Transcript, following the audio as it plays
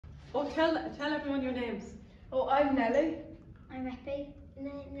Oh, tell everyone your names. Oh, I'm Nellie. I'm Eppie.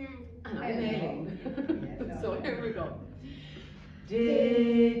 And I'm Aileen. So here we go.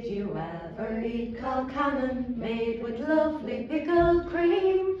 Did you ever eat Colcannon made with lovely pickled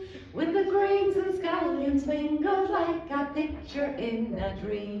cream, with the grains and scallions mingled like a picture in a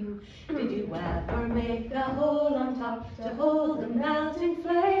dream? Did you ever make a hole on top to hold the melting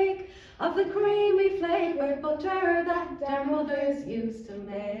flake of the creamy flavoured butter that our mothers used to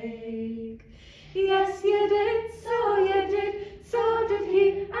make? Yes, you did, so you did, so did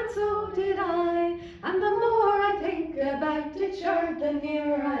he, and so did I. And the more I think about it, sure, the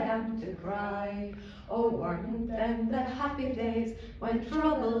nearer I am to cry. Oh, weren't them the happy days when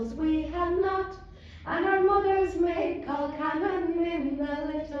troubles we had not, and our mothers made Colcannon in the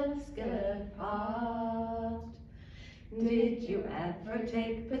little skillet pot? Did you ever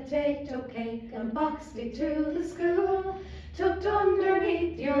take potato cake and boxed it to the school, tucked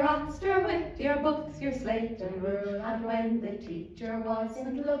underneath your oxter with your books, your slate and rule, and when the teacher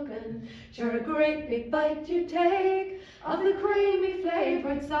wasn't looking, sure a great big bite you take of the creamy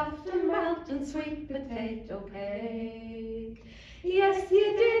flavoured, soft and melting sweet potato cake? Yes,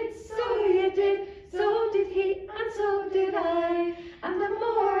 you did, so you did, so did he, and so did I. And the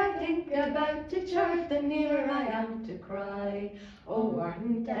more I think about it, sure, the nearer I am to cry. Oh,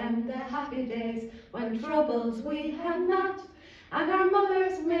 weren't them the happy days when troubles we had not, and our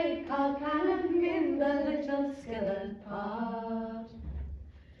mothers made Colcannon in the little skillet pot?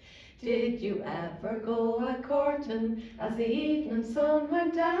 Did you ever go a-courting as the evening sun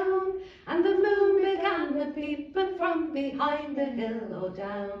went down, and the moon began a-peeping from behind the hill low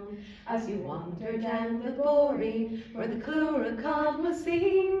down? As you wandered down the boreen where the Colcannon was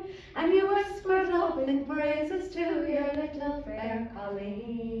seen, and you whispered loving praises to your little fair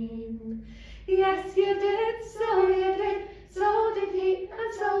Colleen? Yes, you did, so you did, so did he,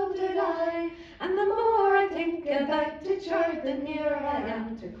 and so did I. And the more I think about it, sure, the nearer I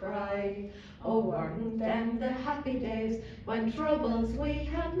am to cry. Oh, weren't them the happy days when troubles we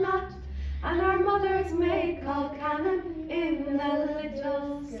had not, and our mothers made Colcannon in the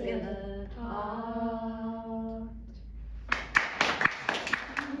little skillet pot?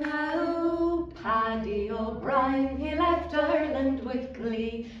 Now Paddy O'Brien, he left Ireland with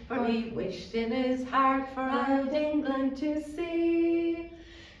glee, for he wished in his heart for out England to see.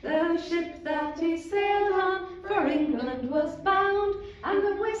 The ship that he sailed on for England was bound, and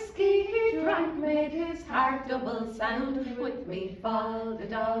the whiskey he drank made his heart double sound. With me fall da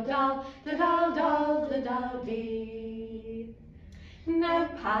dal dal da dal dal da dal dee. Now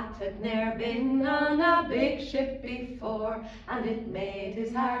Pat had ne'er been on a big ship before, and it made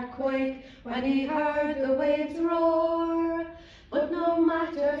his heart quake when he heard the waves roar. But no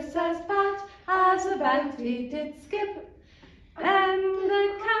matter, says Pat, as about he did skip. Then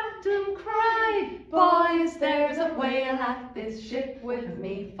the captain cried, boys, there's a whale at this ship. With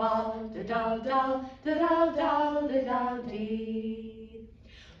me fall da dal dal da dal dal da dal dee.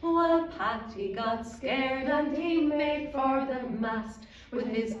 Well, Paddy got scared and he made for the mast, with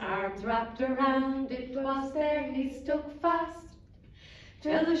his arms wrapped around it was there he stuck fast,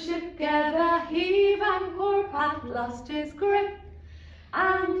 till the ship gave a heave and poor Pat lost his grip,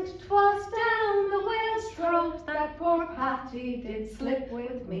 and 'twas down the whale's throat that poor Paddy did slip.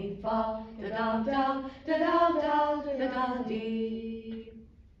 With me fall da dal dal da dal dal da dal dee.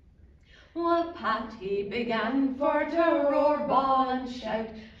 Well, Paddy began for to roar, bawl and shout,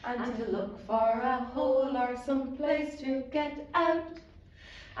 and to look for a hole or some place to get out.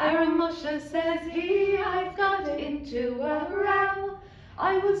 Aramusha, says he, I've got into a row.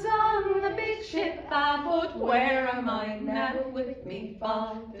 I was on the big ship, but where am I now? With me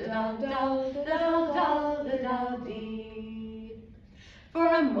fall da dal dal da dal dal da dal dee. For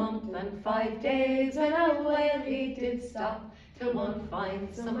a month and 5 days in a whale he did stop, till one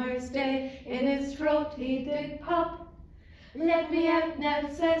fine summer's day in his throat he did pop. Let me out now,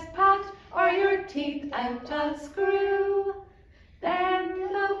 says Pat, or your teeth out I'll screw. Then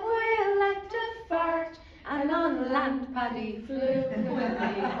the whale let a fart, and on land Paddy flew. With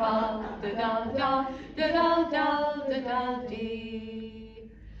me fall da dal dal da dal dal da dal dee.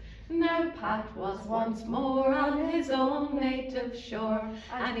 Now Pat was once more on his own native shore,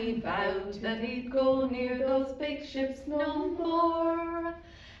 and he vowed that he'd go near those big ships no more.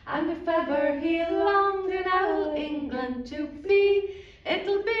 And if ever he longed in old England to be,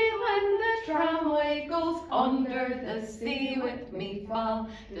 it'll be when the tramway goes under the sea. With me fall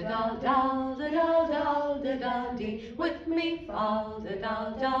da dal dal da dal dal da dal dee. With me fall da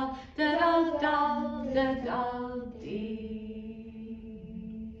dal dal da dal dal da dal dee.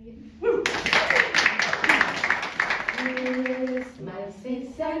 Christmas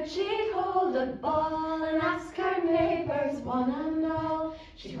Mousie said she'd hold a ball and ask her neighbours one and all.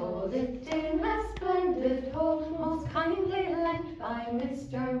 She'd hold it in a splendid hole, most kindly lent by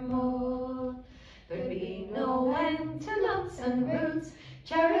Mr. Mole. There'd be no end to nuts and roots,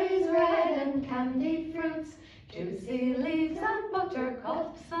 cherries red and candied fruits, juicy leaves and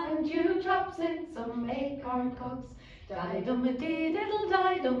buttercups, and dewdrops in some acorn cups. Di-dum-a-dee,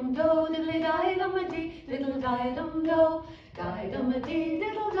 diddle-di-dum-do, diddly-di-dum-a-dee, diddle-di-dum-do. Di-dum-a-dee,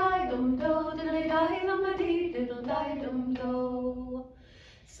 diddle-di-dum-do, diddly-di-dum-a-dee, diddle-di-dum-do.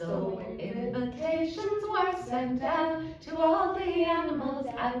 So invitations were sent out to all the animals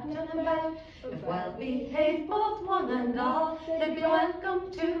out and about. If well behaved both one and all, they'd be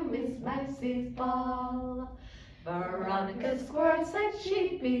welcome to Miss Mousie's ball. Veronica Squirrel said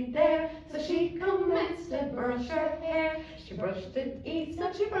she'd be there, so she commenced to brush her hair. She brushed it east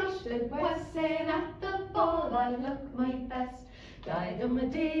and she brushed it west, saying at the ball I look my best.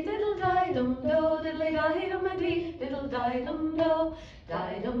 Di-dum-a-dee, diddle-di-dum-do, diddly-di-dum-a-dee, diddle-di-dum-do.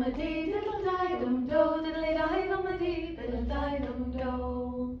 Di-dum-a-dee, diddle-di-dum-do, diddly-di-dum-a-dee,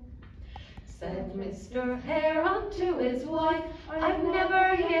 diddle-di-dum-do. Said Mr. Hare unto his wife, I've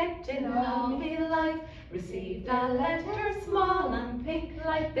never yet in all me life received a letter small and pink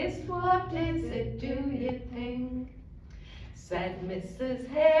like this. What is it, do you think? Said Mrs.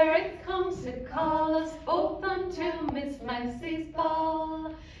 Hare, it comes to call us both unto Miss Mousie's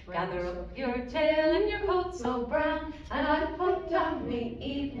ball. Gather up your tail and your coat so brown, and I'll put on me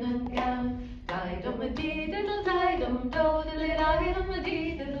evening gown. Di-dum-a-dee, diddle-di-dum-do,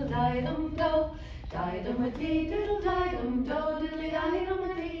 diddly-di-dum-a-dee, diddle-di-dum-do. Di-dum-a-dee, diddle-di-dum-do,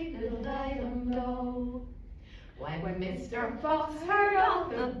 diddly-di-dum-a-dee, diddle-di-dum-do. When Mr. Fox heard of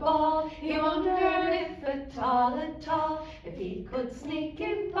the ball, he wondered if at all, if he could sneak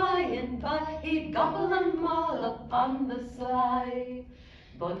in by and by, he'd gobble them all up on the sly.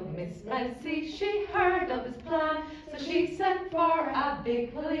 But Miss Mousie, she heard of his plan, so she sent for a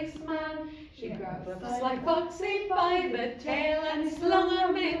big policeman. She grabbed a sly foxy by the tail and slung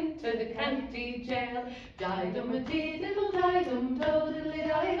him into the county jail. Di-dum-a-dee, diddle-di-dum-do,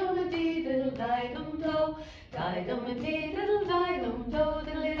 diddly-di-dum-a-dee, diddle-di-dum-do. Di-dum-a-dee, diddle-di-dum-do,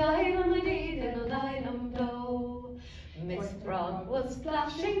 diddly-di-dum-a-dee, diddle-di-dum-do. Miss Frog was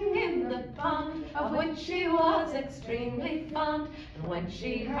splashing in the pond, of which she was extremely fond, and when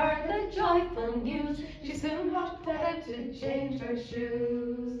she heard the joyful news, she soon hopped out to change her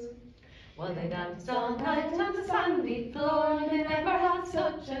shoes. Well, they danced all night on the sandy floor, and they never had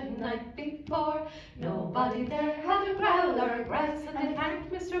such a night before. Nobody there had a growl or a grouse, and they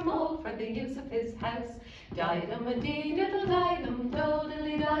thanked Mr. Mole for the use of his house. Di-dum-a-dee, diddle-di-dum-do,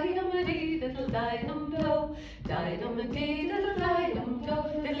 diddly-di-dum-a-dee, diddle-di-dum-do. Di-dum-a-dee, diddle-di-dum-do,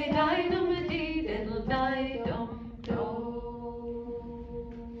 diddly-di-dum-a-dee, diddle-di-dum.